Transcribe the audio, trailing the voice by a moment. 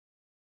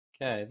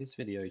Okay, this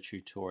video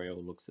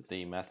tutorial looks at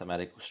the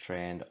mathematical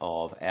strand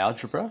of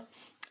algebra,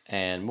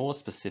 and more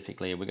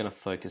specifically we're going to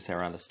focus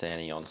our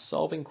understanding on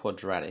solving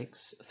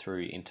quadratics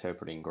through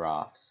interpreting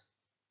graphs.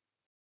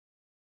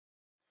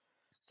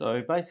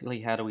 So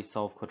basically, how do we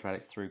solve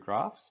quadratics through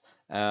graphs?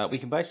 We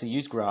can basically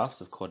use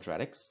graphs of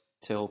quadratics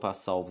to help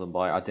us solve them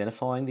by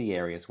identifying the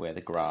areas where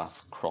the graph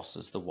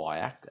crosses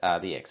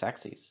the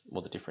x-axis,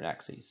 or the different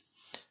axes.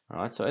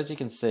 Alright, so as you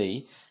can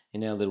see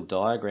in our little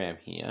diagram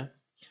here,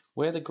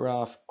 where the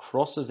graph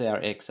crosses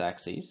our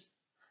x-axis,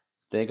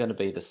 they're going to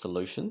be the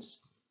solutions.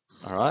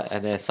 Alright,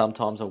 and there's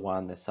sometimes a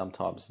 1, there's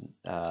sometimes 2,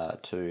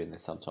 and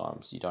there's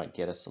sometimes you don't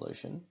get a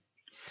solution.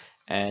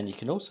 And you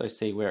can also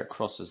see where it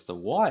crosses the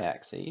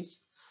y-axis,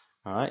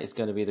 alright, is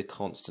going to be the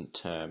constant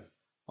term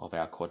of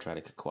our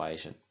quadratic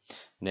equation.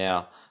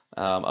 Now,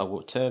 a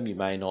term you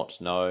may not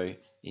know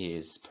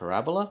is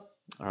parabola.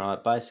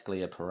 Alright,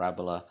 basically a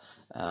parabola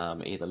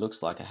either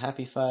looks like a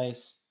happy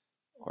face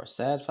or a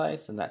sad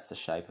face, and that's the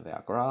shape of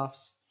our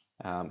graphs.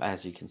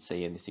 As you can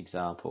see in this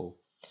example,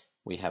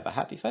 we have a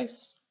happy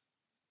face.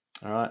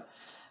 Alright,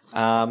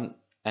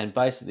 and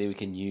basically we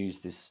can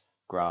use this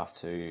graph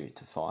to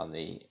find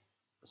the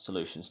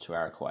solutions to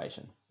our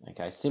equation.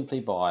 Okay, simply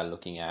by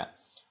looking at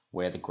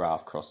where the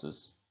graph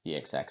crosses the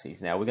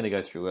x-axis. Now we're going to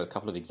go through a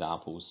couple of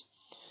examples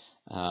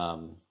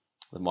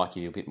that might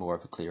give you a bit more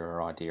of a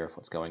clearer idea of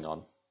what's going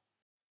on.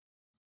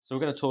 So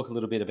we're going to talk a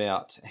little bit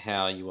about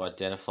how you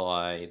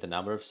identify the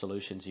number of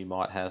solutions you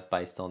might have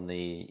based on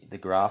the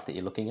graph that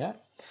you're looking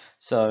at.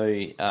 So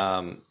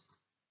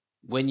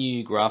when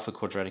you graph a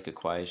quadratic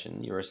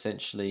equation, you're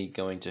essentially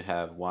going to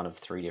have one of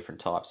three different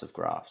types of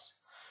graphs.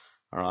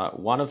 All right,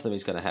 one of them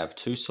is going to have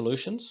two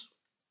solutions.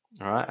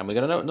 All right, and we're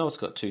going to know it's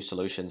got two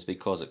solutions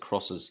because it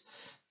crosses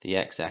the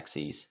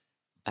x-axis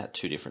at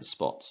two different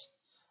spots.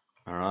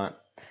 All right,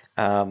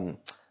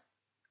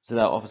 so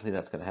obviously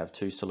that's going to have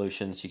two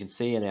solutions. You can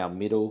see in our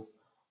middle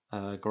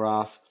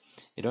graph,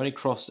 it only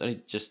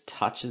just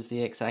touches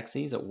the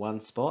x-axis at one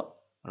spot.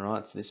 All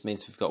right, so this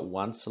means we've got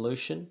one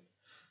solution,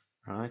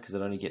 right? Because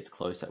it only gets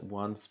close at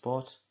one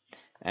spot.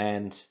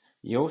 And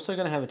you're also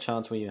going to have a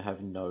chance where you have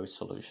no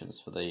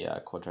solutions for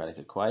the quadratic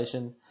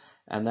equation,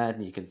 and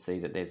then you can see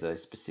that there's a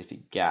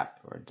specific gap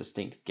or a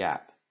distinct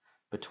gap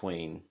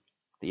between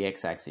the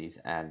x-axis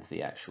and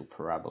the actual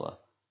parabola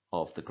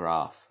of the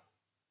graph.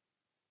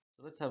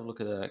 So let's have a look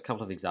at a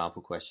couple of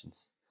example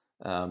questions.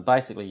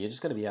 Basically, you're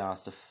just going to be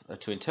asked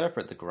to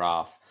interpret the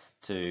graph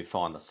to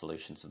find the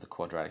solutions of the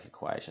quadratic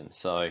equation.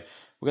 So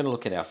we're going to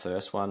look at our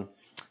first one.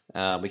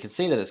 We can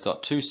see that it's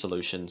got two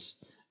solutions,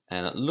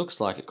 and it looks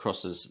like it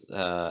crosses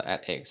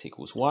at x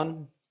equals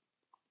 1.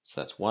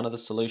 So that's one of the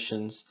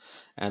solutions.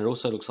 And it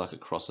also looks like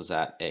it crosses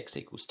at x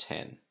equals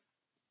 10.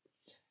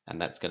 And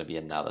that's going to be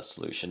another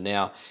solution.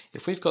 Now,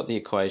 if we've got the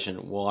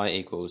equation y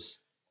equals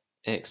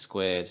x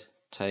squared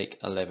take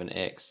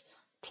 11x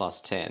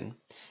plus 10,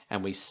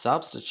 and we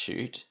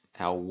substitute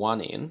our 1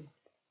 in,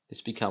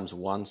 this becomes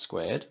 1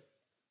 squared,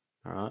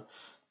 all right,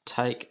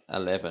 take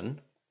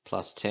 11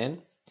 plus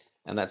 10,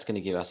 and that's going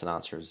to give us an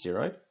answer of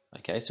 0.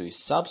 Okay, so we've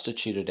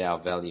substituted our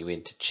value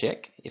in to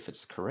check if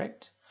it's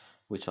correct,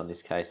 which on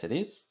this case it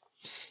is.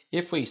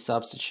 If we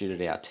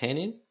substituted our 10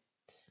 in,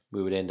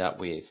 we would end up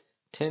with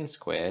 10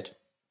 squared,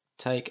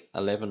 take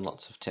 11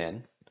 lots of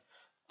 10,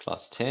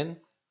 plus 10.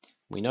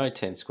 We know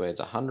 10 squared is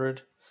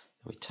 100.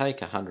 We take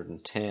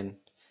 110,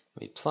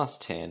 we plus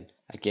 10,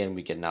 again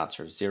we get an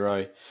answer of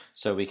 0.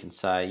 So we can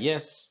say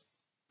yes,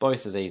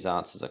 both of these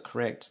answers are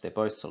correct. They're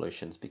both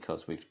solutions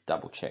because we've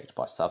double checked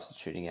by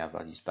substituting our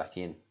values back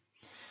in.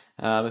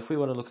 If we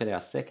want to look at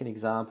our second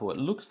example, it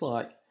looks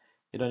like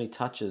it only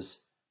touches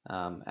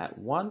at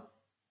 1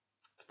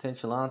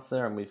 potential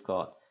answer, and we've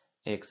got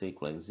x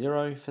equaling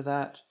 0 for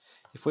that.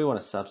 If we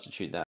want to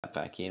substitute that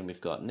back in, we've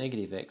got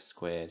negative x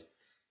squared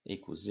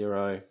equals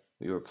 0.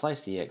 We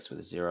replace the x with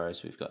a 0,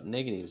 so we've got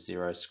negative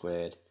 0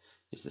 squared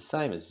is the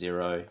same as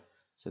 0,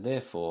 so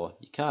therefore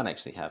you can't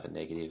actually have a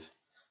negative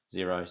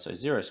 0, so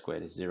 0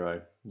 squared is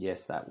 0.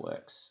 Yes, that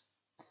works.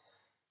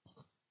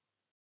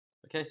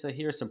 Okay, so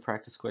here are some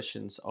practice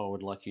questions I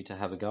would like you to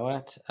have a go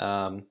at.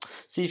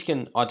 See if you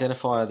can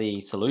identify the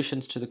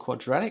solutions to the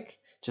quadratic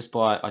just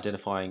by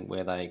identifying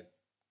where they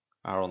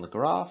are on the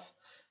graph.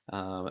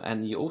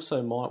 And you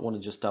also might want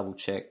to just double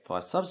check by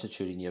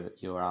substituting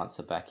your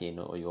answer back in,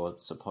 or your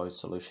supposed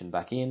solution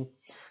back in,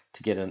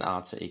 to get an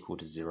answer equal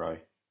to 0.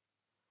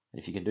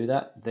 And if you can do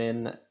that,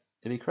 then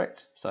it'll be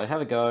correct. So have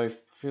a go,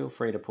 feel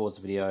free to pause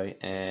the video,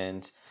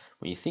 and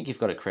when you think you've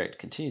got it correct,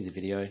 continue the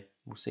video.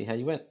 We'll see how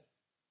you went.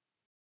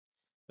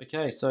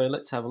 Okay, so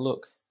let's have a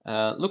look.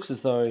 Looks as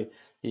though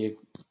the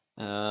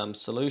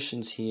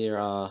solutions here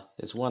are,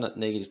 there's one at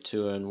negative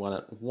 2 and one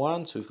at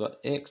 1, so we've got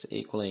x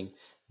equaling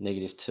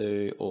negative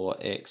 2 or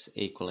x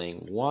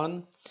equaling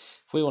 1.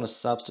 If we want to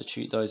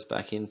substitute those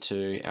back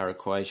into our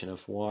equation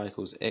of y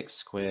equals x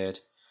squared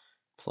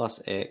plus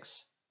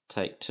x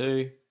take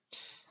 2,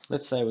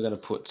 let's say we're going to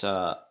put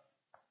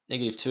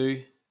negative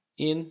 2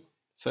 in.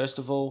 First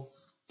of all,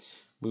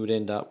 we would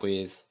end up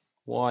with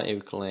y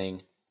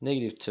equaling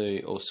negative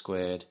 2 all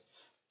squared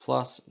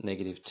plus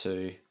negative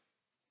 2,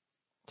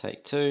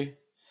 take 2,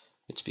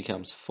 which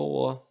becomes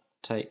 4,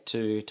 take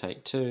 2,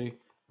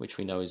 which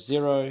we know is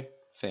 0.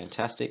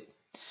 Fantastic.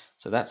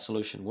 So that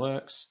solution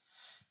works.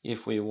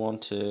 If we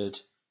wanted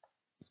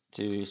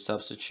to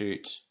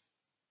substitute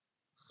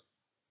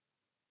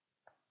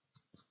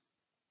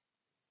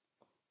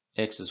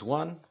x as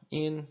 1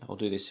 in, I'll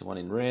do this one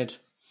in red,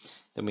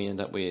 then we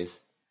end up with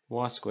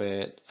y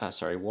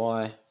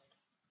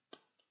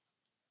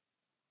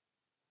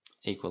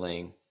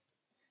equaling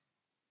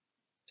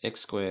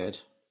x squared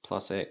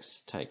plus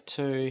x take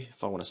 2.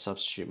 If I want to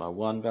substitute my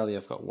 1 value,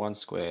 I've got 1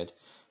 squared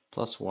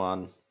plus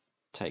 1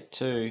 take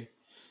 2,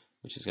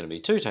 which is going to be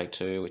 2 take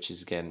 2, which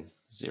is again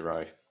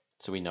 0.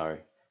 So we know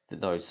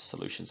that those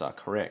solutions are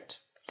correct.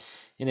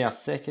 In our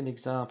second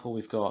example,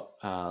 we've got,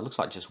 looks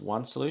like just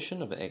one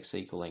solution of x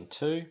equaling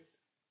 2.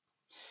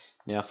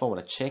 Now if I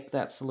want to check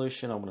that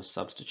solution, I want to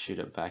substitute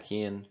it back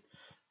in.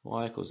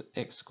 Y equals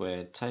x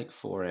squared take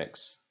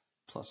 4x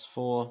plus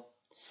 4.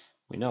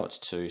 We know it's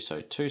 2,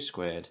 so 2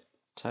 squared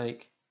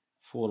take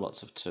 4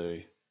 lots of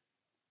 2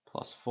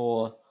 plus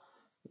 4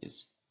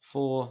 is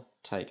 4,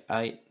 take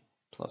 8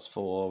 plus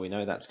 4. We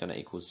know that's going to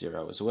equal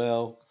 0 as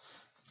well.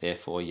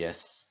 Therefore,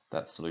 yes,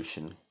 that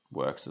solution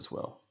works as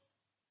well.